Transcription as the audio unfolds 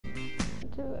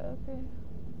too. Okay.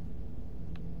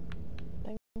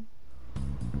 Thank you.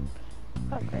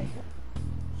 Oh, great.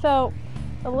 So,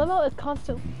 the limo is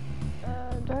constant.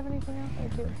 Do I have anything else? I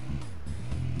do.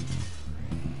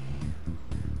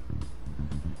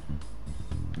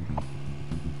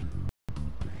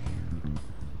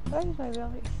 Do I use my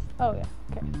abilities? Oh, yeah.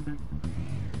 Okay.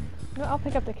 No, I'll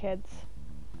pick up the kids.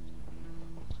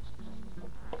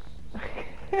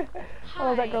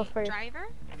 Oh, that girl's face. Driver?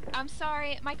 I'm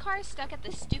sorry, my car is stuck at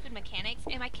the stupid mechanics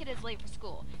and my kid is late for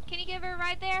school. Can you give her a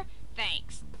ride there?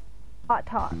 Thanks. Hot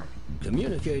talk.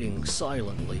 Communicating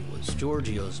silently was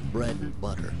Giorgio's bread and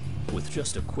butter. With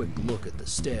just a quick look at the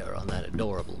stare on that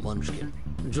adorable munchkin,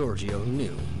 Giorgio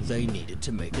knew they needed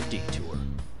to make a detour.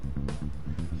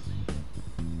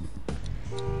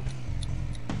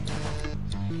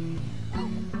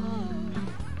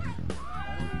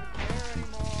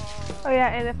 Oh yeah,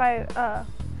 and if I,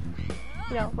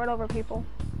 you know, run over people.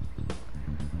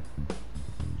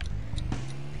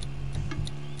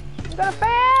 I'm gonna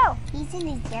fail! He's in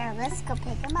his chair. Let's go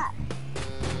pick him up.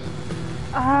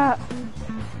 I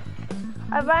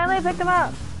finally picked him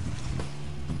up.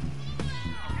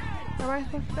 Where am I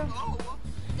supposed to go?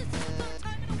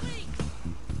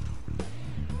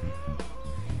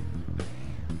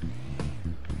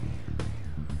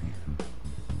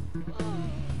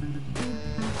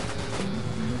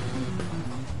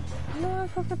 Where am I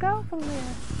supposed to go from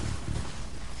here?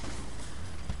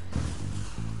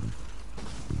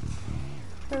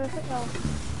 Where does it go?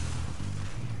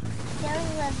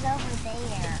 Joey lives over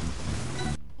there.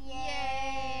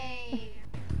 Yay!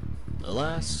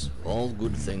 Alas, all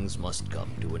good things must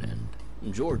come to an end.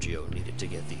 Giorgio needed to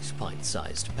get these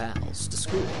pint-sized pals to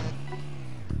school.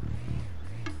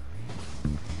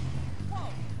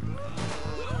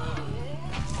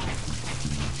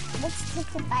 Let's take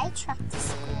the bike truck to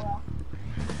school.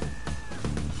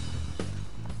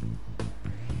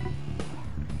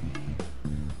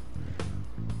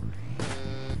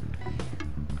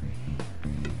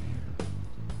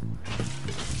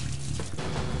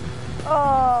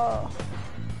 Oh.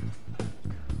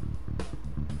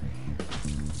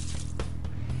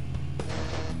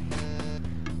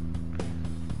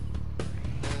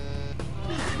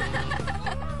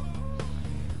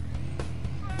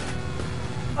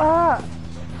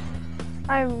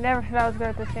 I never said I was good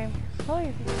at this game.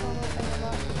 Please,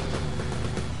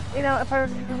 you know, if I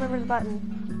remember the button.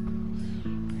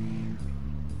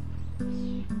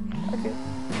 Okay.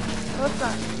 No, it's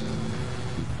not.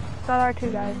 It's not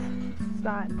R2, guys. It's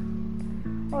not.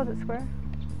 Oh, is it square?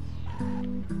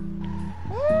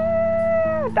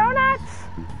 Woo! Donuts!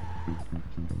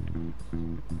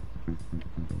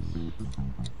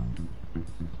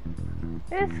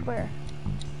 It is square.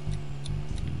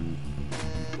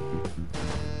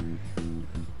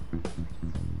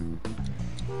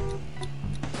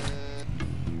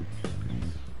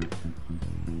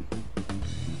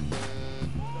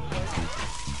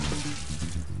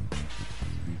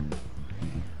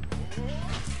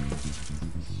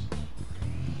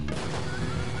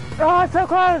 Oh, it's so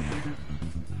close!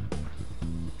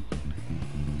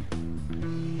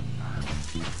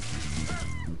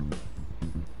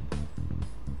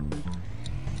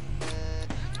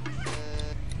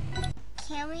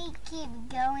 Can we keep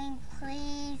going,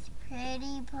 please?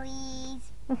 Pretty,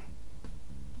 please?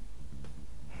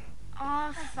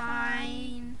 Oh,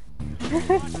 fine.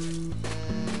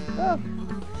 Oh.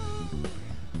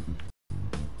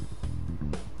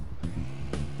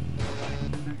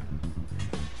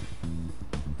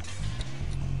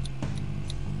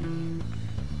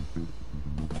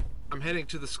 I'm heading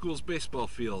to the school's baseball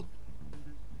field.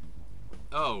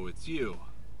 Oh, it's you.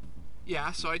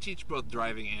 Yeah, so I teach both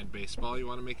driving and baseball. You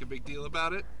want to make a big deal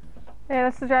about it? Yeah,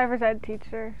 that's the driver's ed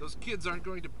teacher. Those kids aren't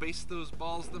going to base those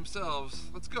balls themselves.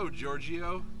 Let's go,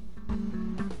 Giorgio.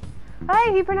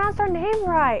 Hey, he pronounced our name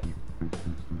right.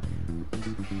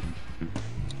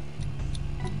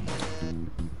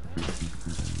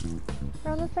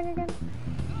 Run this thing again.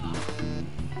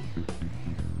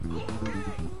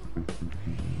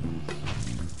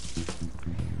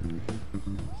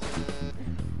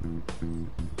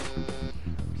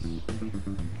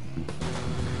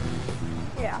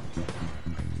 Yeah.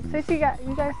 So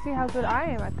you guys see how good I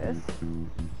am at this.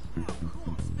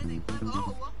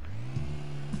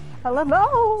 A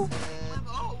limo!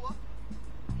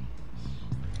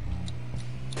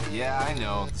 Yeah, I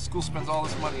know. The school spends all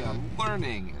this money on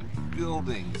learning and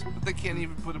buildings, but they can't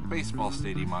even put a baseball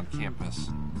stadium on campus.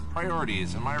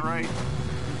 Priorities, am I right?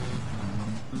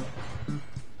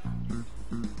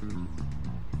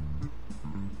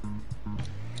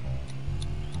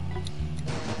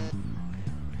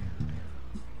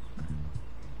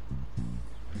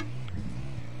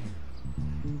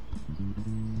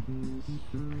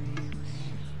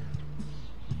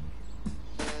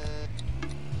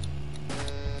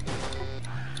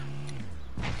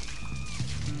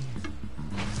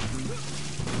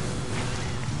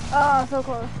 Oh, so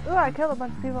close. Ooh, I killed a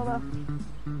bunch of people though.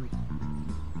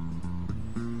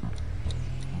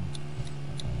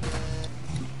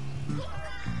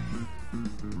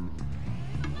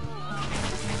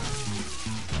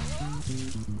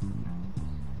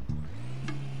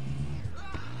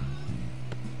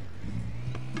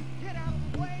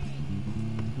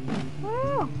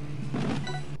 Woo!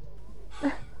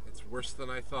 It's worse than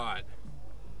I thought.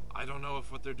 I don't know if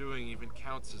what they're doing even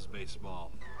counts as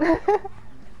baseball.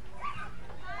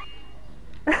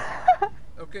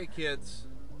 Okay, kids,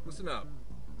 listen up.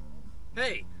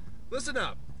 Hey, listen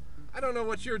up. I don't know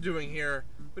what you're doing here,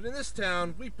 but in this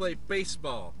town, we play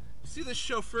baseball. You see this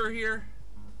chauffeur here?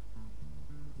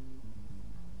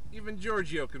 Even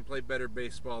Giorgio can play better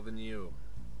baseball than you.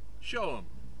 Show him.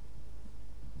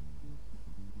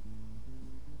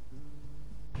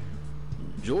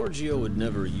 Giorgio had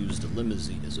never used a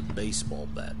limousine as a baseball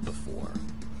bat before,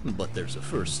 but there's a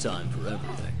first time for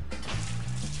everything.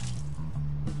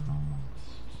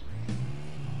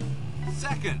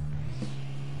 Second.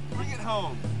 Bring it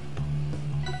home.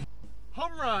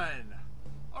 Home run.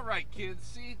 All right, kids.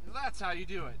 See, that's how you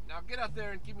do it. Now get out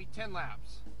there and give me 10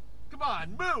 laps. Come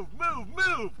on, move, move,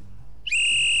 move.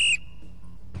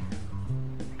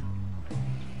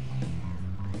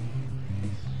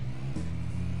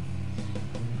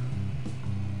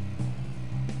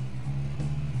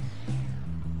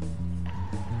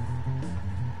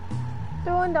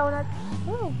 Doing donuts.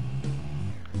 Woo!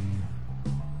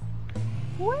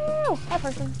 Woo! Bye,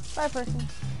 person. Bye, person.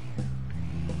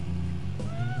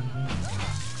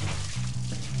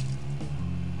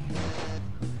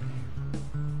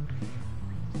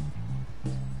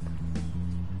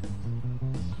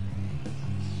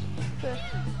 Shit.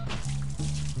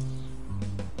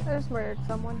 I just murdered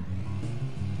someone.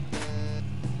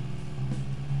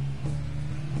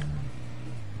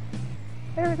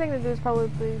 Everything to do is probably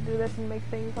do this and make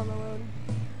things on the road.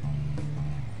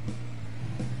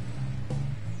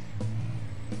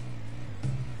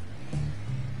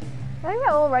 I think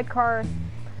that little red car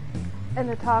in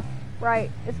the top right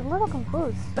is a little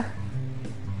confused.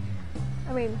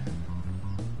 I mean,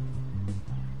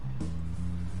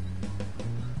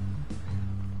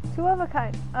 two of a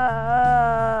kind.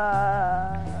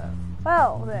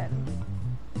 Well then.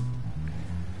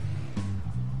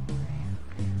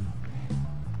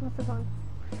 What's this one?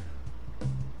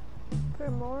 For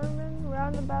Mormon,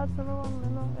 Roundabout, number 1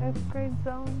 limo, 8th grade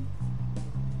zone.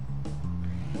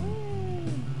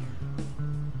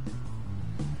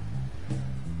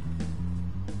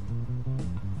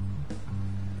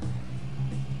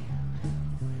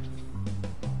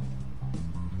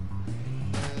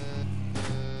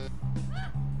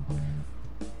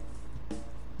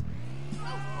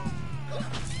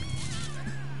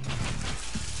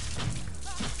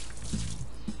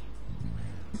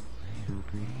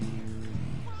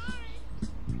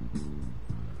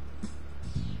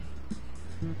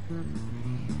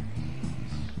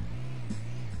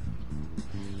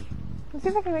 Let's see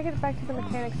if I can make it back to the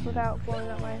mechanics without blowing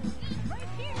that way.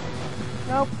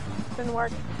 Nope, didn't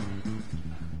work.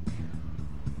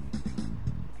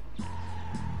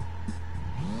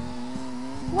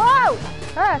 Whoa!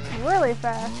 That's really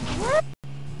fast. What?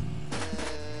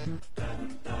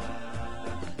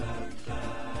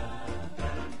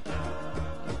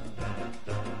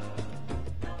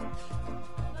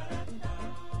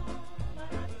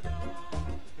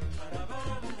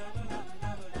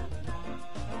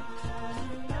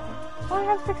 I only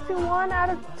have 61 out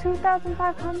of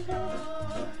 2,500.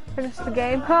 Finish the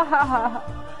game. Ha ha ha.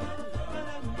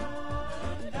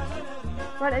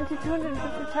 Run into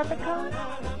 250 traffic cones.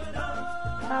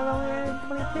 I've only ran into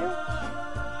 22.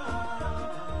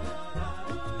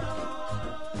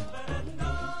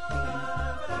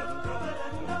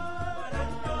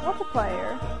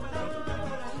 Multiplayer.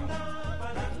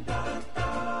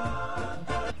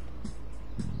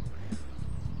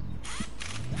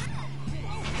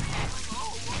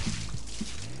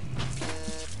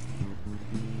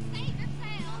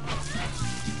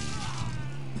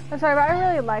 I'm sorry, but I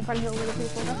really like running over the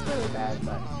people. That's really bad,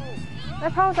 but I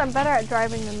promise I'm better at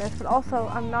driving than this, but also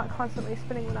I'm not constantly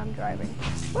spinning when I'm driving.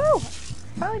 Woo!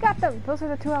 Finally got them. Those are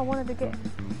the two I wanted to get.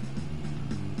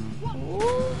 Ooh.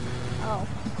 Oh.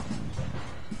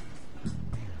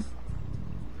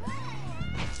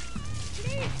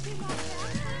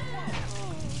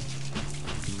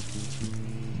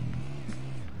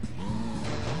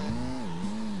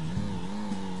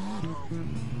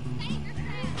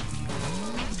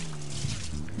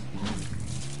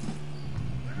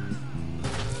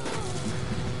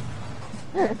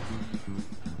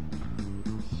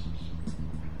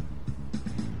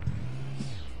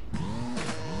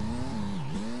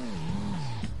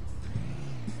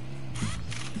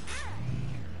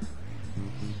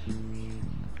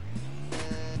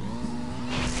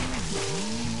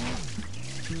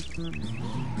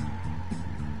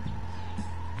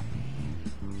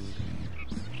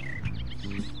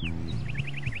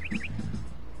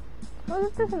 Well,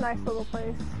 this is a nice little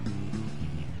place.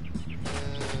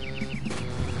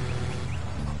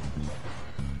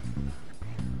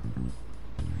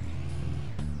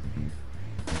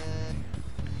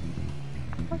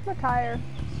 Where's my tire?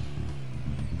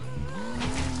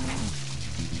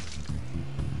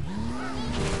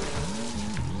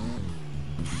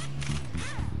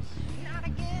 Not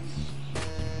again.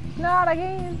 Not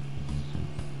again.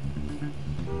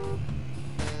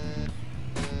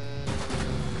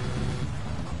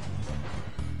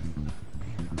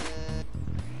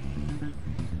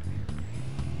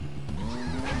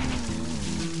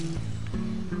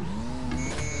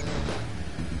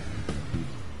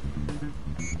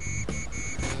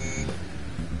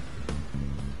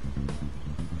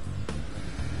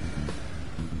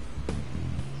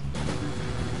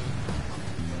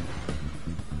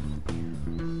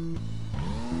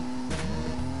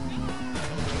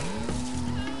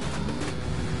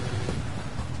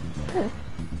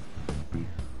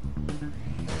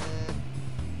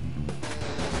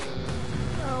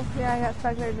 Oh, yeah, I got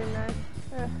stuck there, didn't I?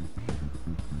 Ugh.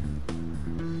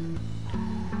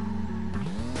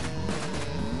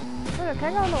 Wait, can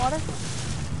I go in the water?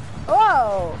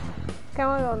 Whoa! Can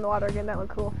I go in the water again? That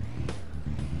looked cool.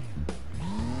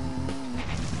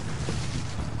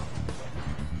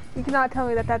 You cannot tell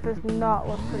me that that does not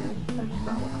look pretty. That does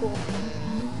not look cool.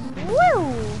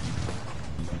 Woo!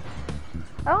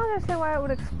 I don't understand why it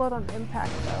would explode on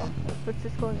impact though, if it's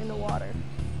just going in the water.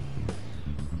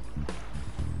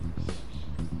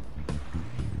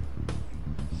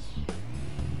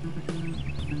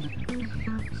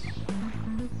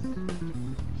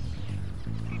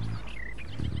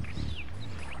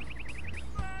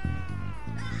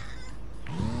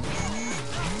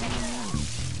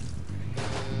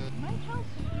 My house,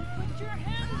 you put your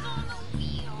hands on the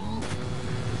wheel.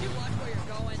 Did you watch where you're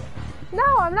going? No,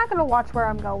 I'm not gonna watch where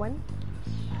I'm going.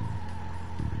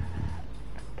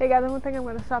 Okay guys, I think I'm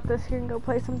gonna stop this here and go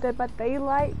play some Dead by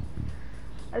Daylight.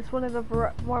 It's one of the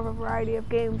more of a variety of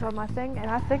games on my thing,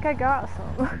 and I think I got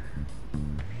some.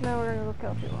 Now we're gonna go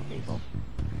kill a few more people.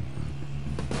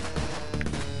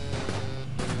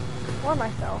 Or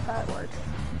myself, that works.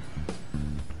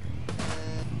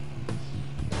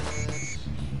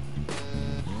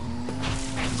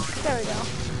 There we go.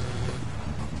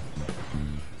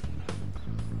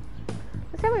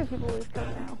 Let's see how many people we've killed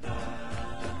now.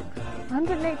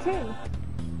 118.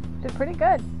 Did pretty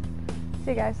good.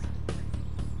 See you guys.